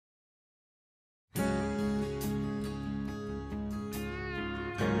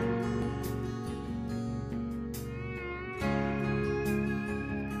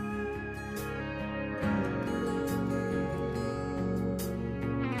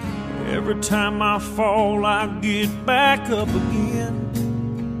Every time I fall, I get back up again.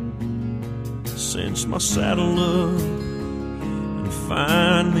 Cinch my saddle up and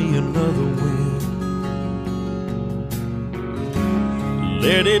find me another wind.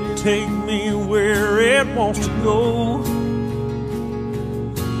 Let it take me where it wants to go.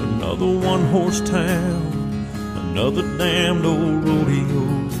 Another one-horse town, another damned old rodeo.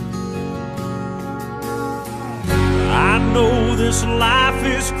 I know this life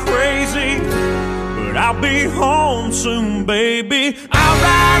is crazy, but I'll be home soon, baby. I'll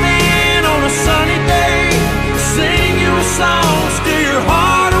ride in on a sunny day, sing you a song, steer your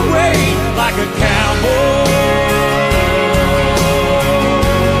heart away like a cowboy.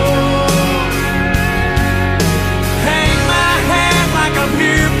 Hang my hat like I'm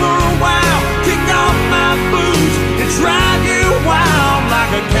here for a while, kick off my boots and drive you wild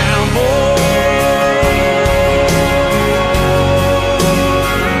like a cowboy.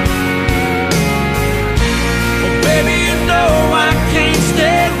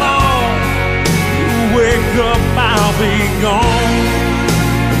 I'll be gone.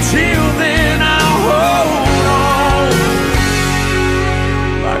 Until then I'll hold on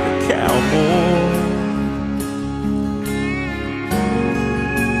like a cowboy.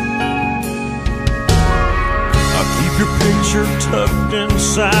 I'll keep your picture tucked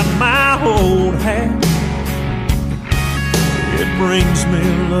inside my old hat. It brings me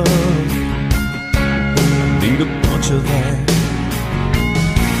love, I need a bunch of that.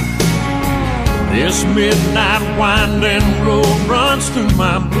 This midnight winding road runs through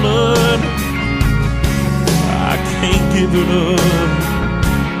my blood. I can't give it up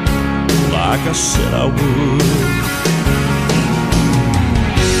like I said I would.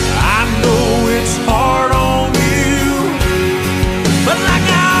 I know it's hard on you, but like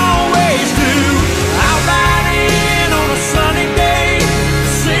I always do, I'll ride in on a sunny day,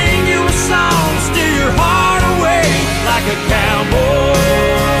 sing you a song, steer your heart away like a cowboy.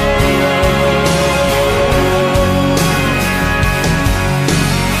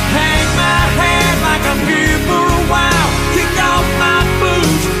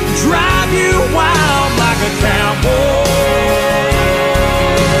 Drive you wild like a cowboy.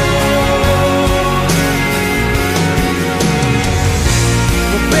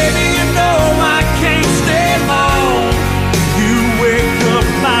 Well, baby, you know I can't stay long. You wake up,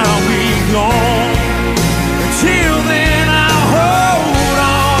 I'll be gone. Until then, I'll hold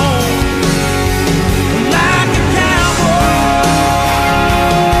on like a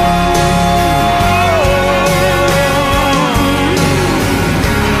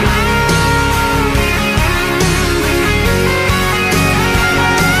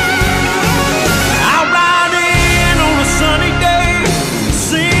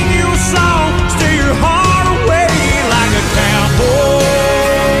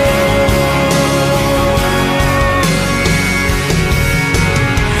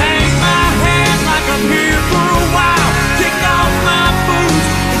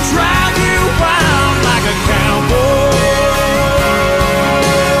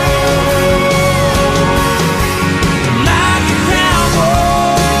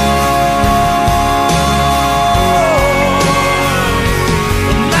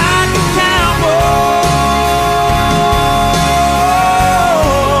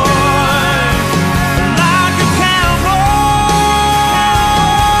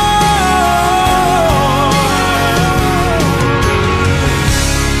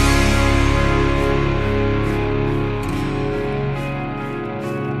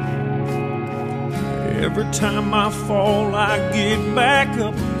Every time I fall, I get back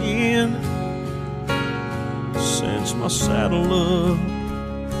up again. Cinch my saddle up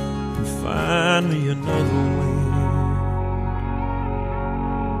and find me another wind.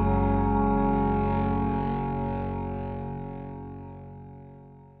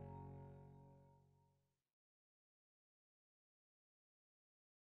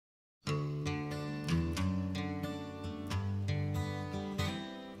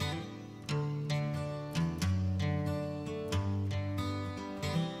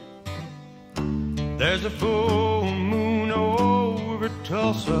 There's a full moon over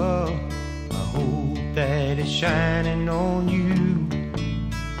Tulsa. I hope that it's shining on you.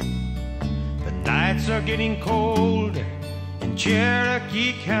 The nights are getting cold in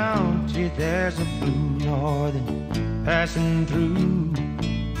Cherokee County. There's a blue northern passing through.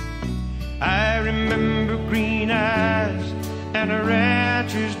 I remember green eyes and a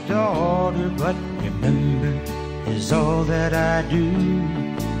rancher's daughter, but remember is all that I do.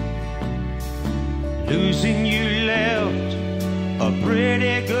 Losing you left a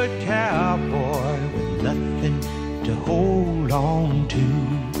pretty good cowboy with nothing to hold on to.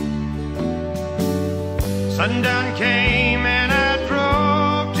 Sundown came and I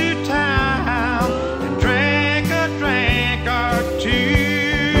drove to town and drank a drink or two.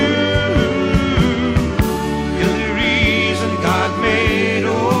 You're the reason God made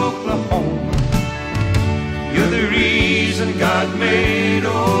Oklahoma. You're the reason God made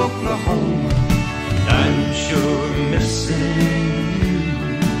Oklahoma. I'm sure missing you.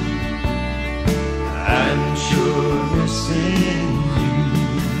 I'm sure missing you.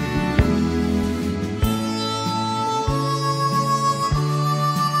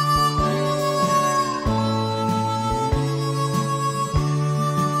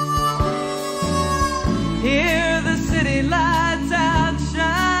 Hear the city lights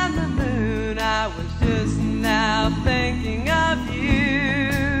outshine the moon. I was just now thinking of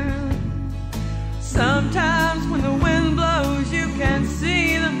you. Sometimes when the wind blows, you can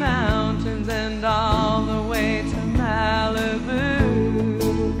see the mountains and all the way to Malibu.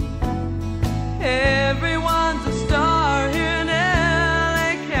 Everyone's a star here in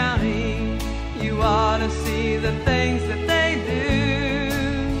LA County. You ought to see the things that they do.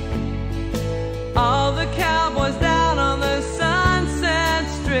 All the cowboys down on the Sunset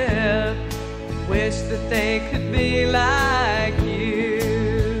Strip wish that they could be like you.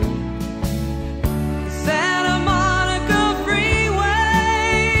 Santa Monica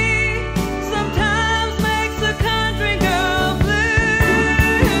Freeway sometimes makes a country girl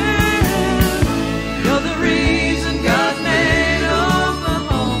blue. You're the reason God made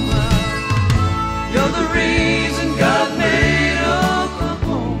Oklahoma. You're the reason God made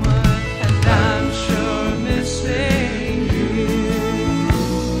Oklahoma. And I'm sure missing you.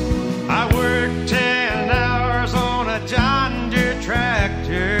 I worked 10 hours on a John Deere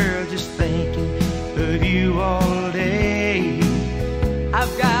tractor, just thinking of you all day.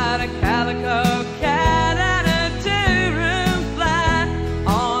 I've got a calico cat and a two-room flat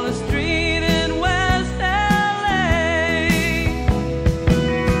on a street in West LA.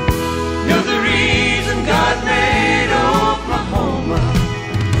 You're the reason God made Oklahoma.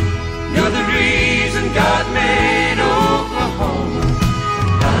 You're the reason God made Oklahoma.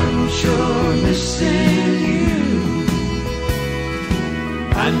 I'm sure missing you.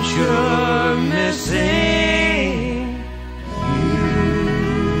 I'm sure missing you.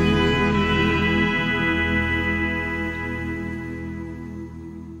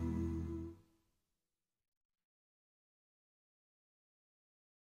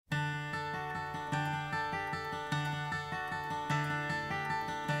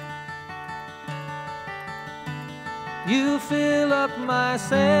 You fill up my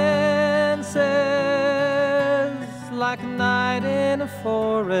senses like a night in a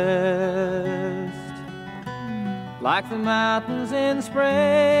forest, like the mountains in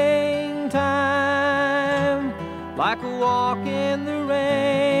springtime, like a walk in the rain,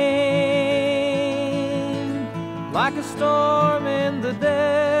 like a storm in the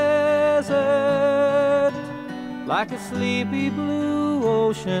desert, like a sleepy blue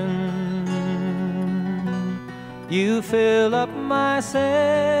ocean. You fill up my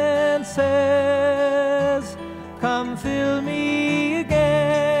senses, come fill me again.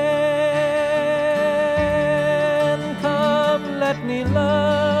 Come, let me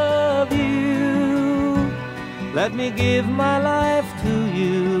love you, let me give my life to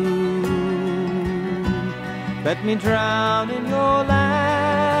you. Let me drown in your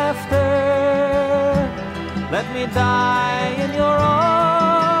laughter, let me die in your arms.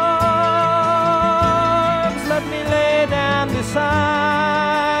 Let me lay down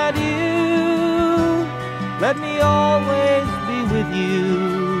beside you, let me always be with you.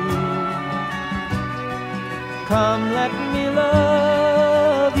 Come, let me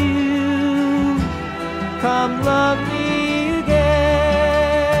love you, come love me again.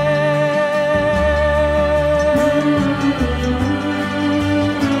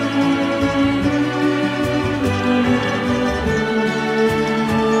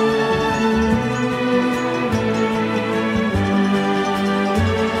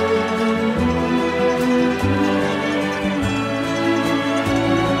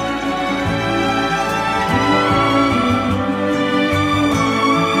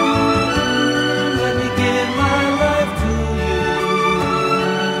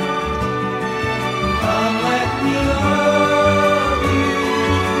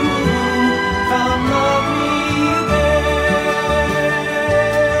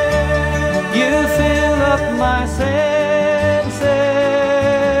 My senses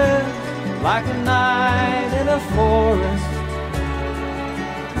like a night in a forest,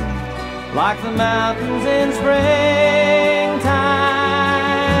 like the mountains in springtime,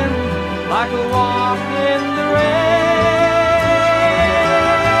 like a walk in the rain,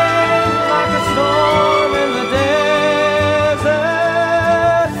 like a storm in the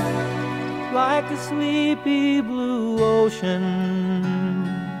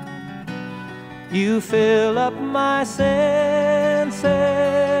up my senses.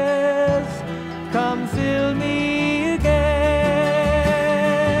 Come fill me again.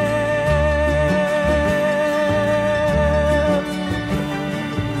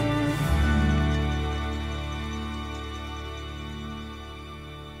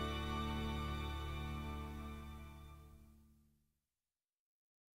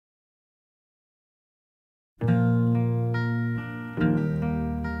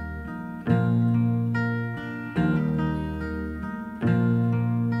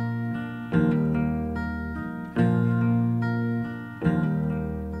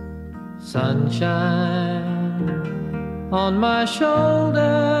 Sunshine on my shoulders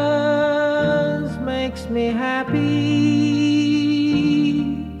makes me happy.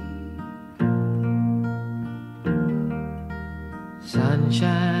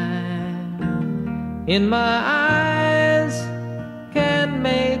 Sunshine in my eyes can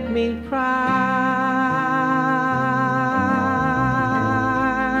make me cry.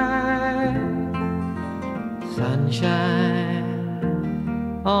 Sunshine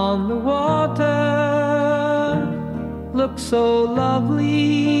on the water looks so lovely.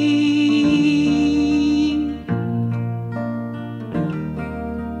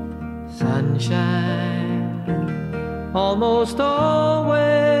 Sunshine almost always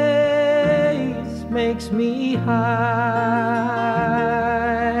makes me high.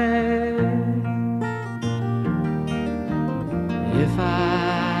 If I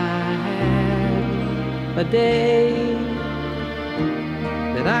had a day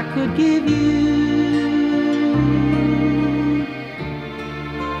that I could give you,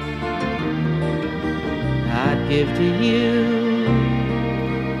 I'd give to you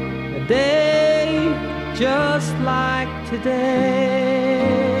a day just like today.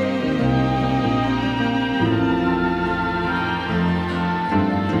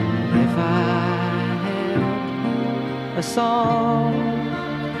 If I had a song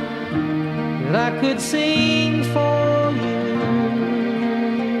that I could sing for you,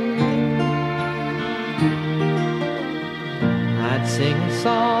 I'd sing a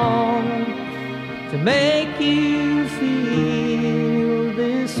song to make you feel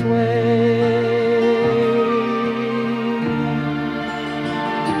this way.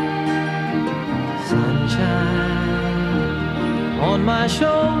 Sunshine on my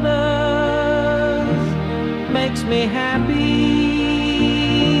shoulders makes me happy.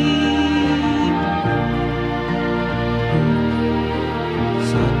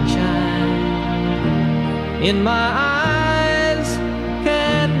 Sunshine in my eyes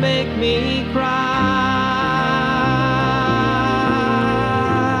can make me cry.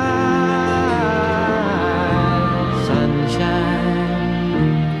 Sunshine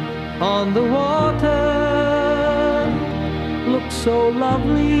on the water looks so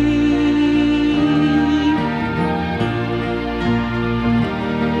lovely.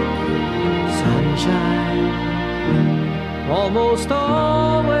 Sunshine almost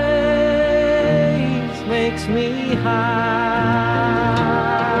always makes me high.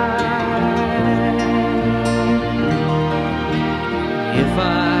 If I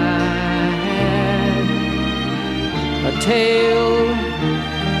had a tale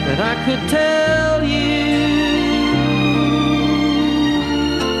that I could tell you,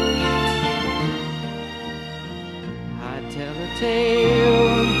 I'd tell a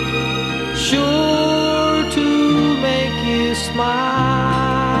tale sure to make you smile.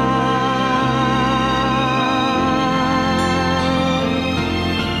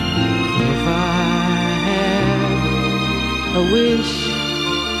 If I had a wish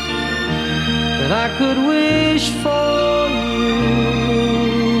that I could wish for you,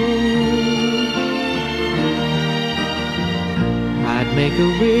 I'd make a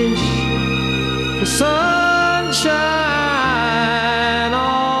wish for sunshine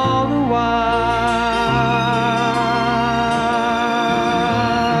all the while.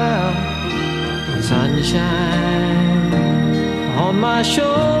 Sunshine on my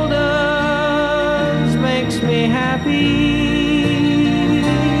shoulders makes me happy.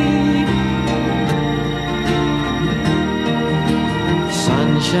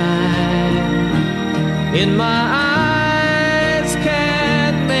 Sunshine in my eyes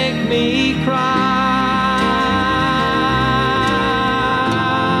can make me cry.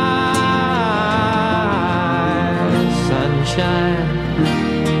 Sunshine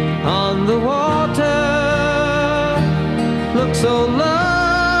on the water looks so lovely.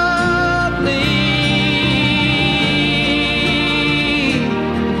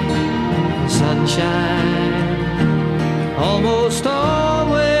 Sunshine almost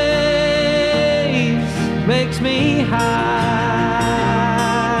always makes me high.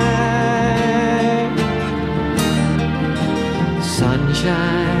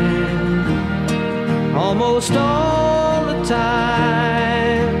 sunshine almost all the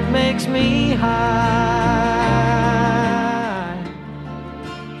time makes me high.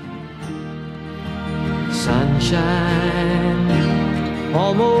 Sunshine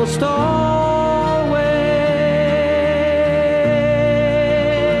almost always.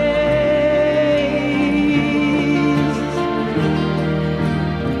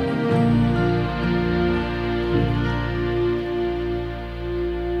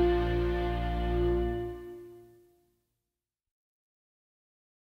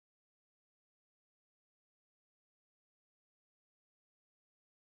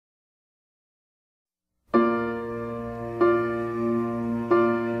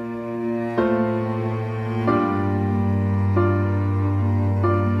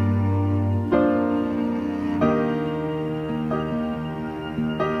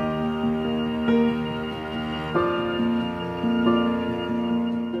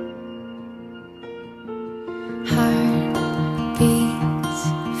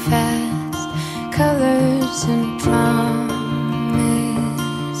 And promises,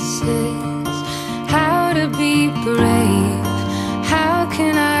 how to be brave, how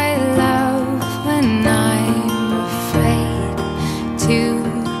can I love when I'm afraid to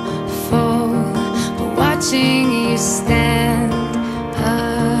fall, but watching you stand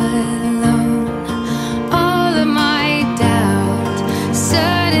alone, all of my doubt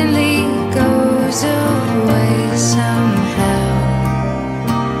suddenly goes away somehow.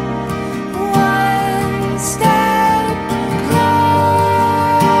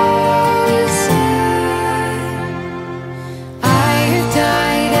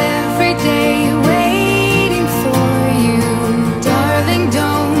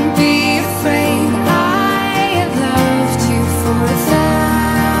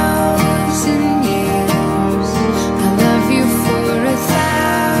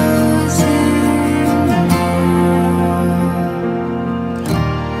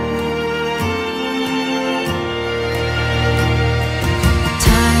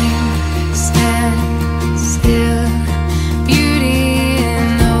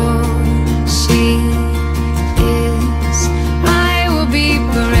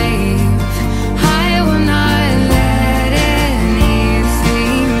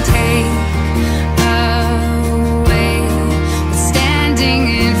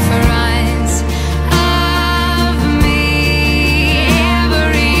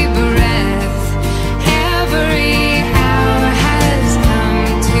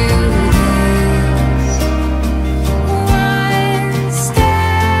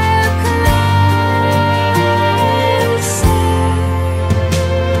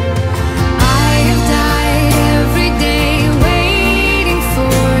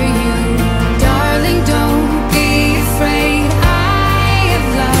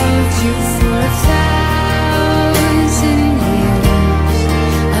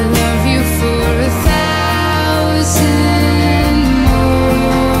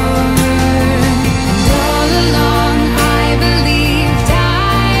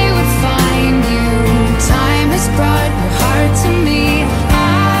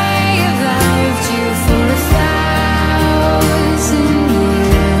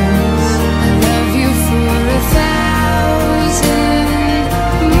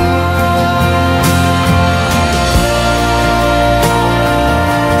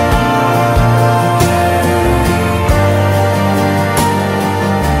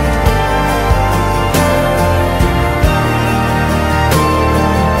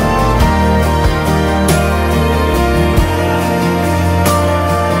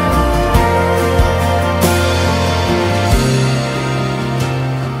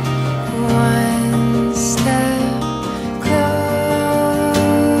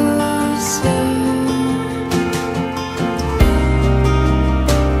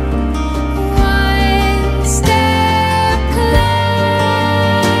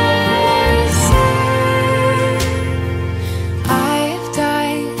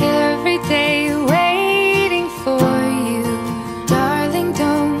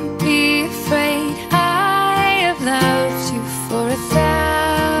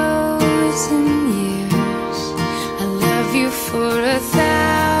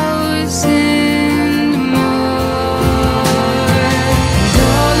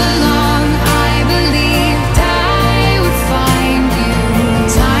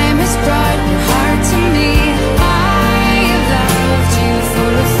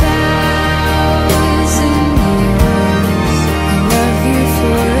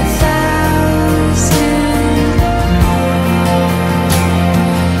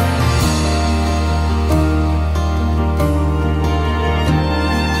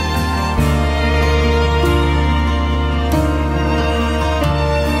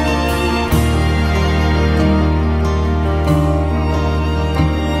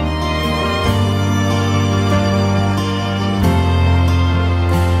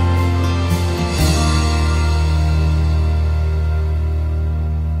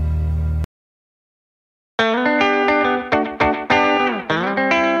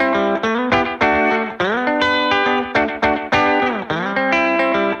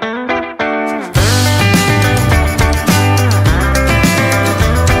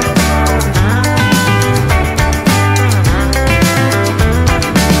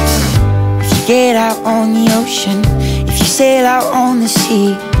 on the ocean, if you sail out on the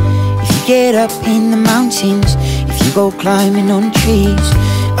sea, if you get up in the mountains, if you go climbing on trees,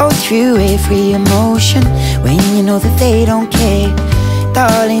 oh, through every emotion, when you know that they don't care,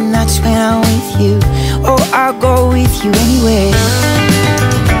 darling, that's when I'm with you. Oh, I'll go with you anywhere.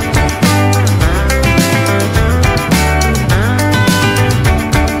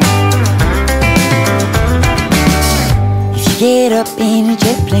 Get up in a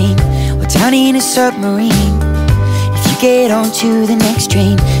jet plane or down in a submarine, if you get onto the next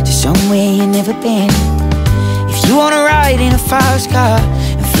train to somewhere you've never been, if you wanna ride in a fast car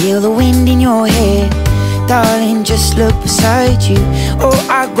and feel the wind in your hair, darling, just look beside you. Oh,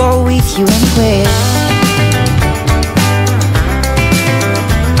 I'll go with you anywhere.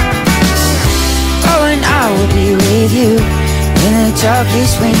 Oh, and I will be with you when the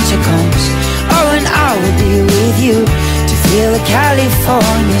darkest winter comes. Oh, and I will be with you to feel the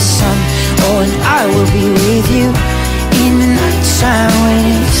California sun. Oh, and I will be with you in the night time when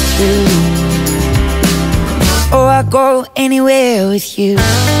it's through. Oh, I'll go anywhere with you.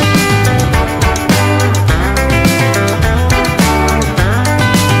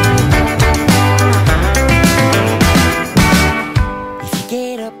 If you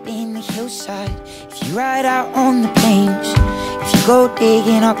get up in the hillside, if you ride out on the plains, if you go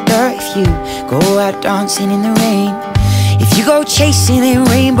digging up dirt, if you go out dancing in the rain, if you go chasing in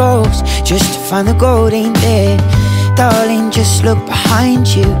rainbows just to find the gold ain't there, darling, just look behind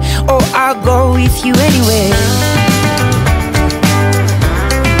you. Oh, I'll go with you anywhere.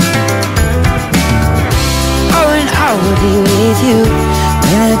 Oh, and I will be with you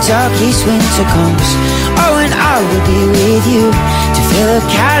when the darkest winter comes. Oh, and I will be with you to feel the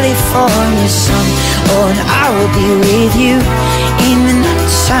California sun. Oh, and I will be with you in the night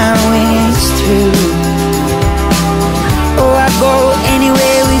time when it's through. Oh, I go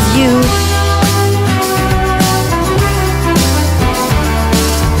anywhere with you.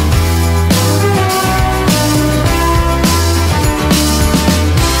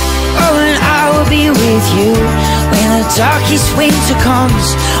 Oh, and I will be with you when the darkest winter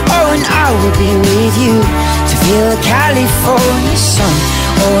comes. Oh, and I will be with you to feel the California sun.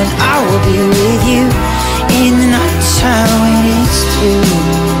 Oh, and I will be with you in the night time when it's through.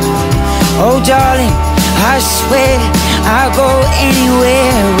 Oh, darling, I swear I'll go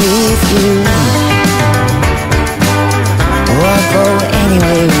anywhere with you.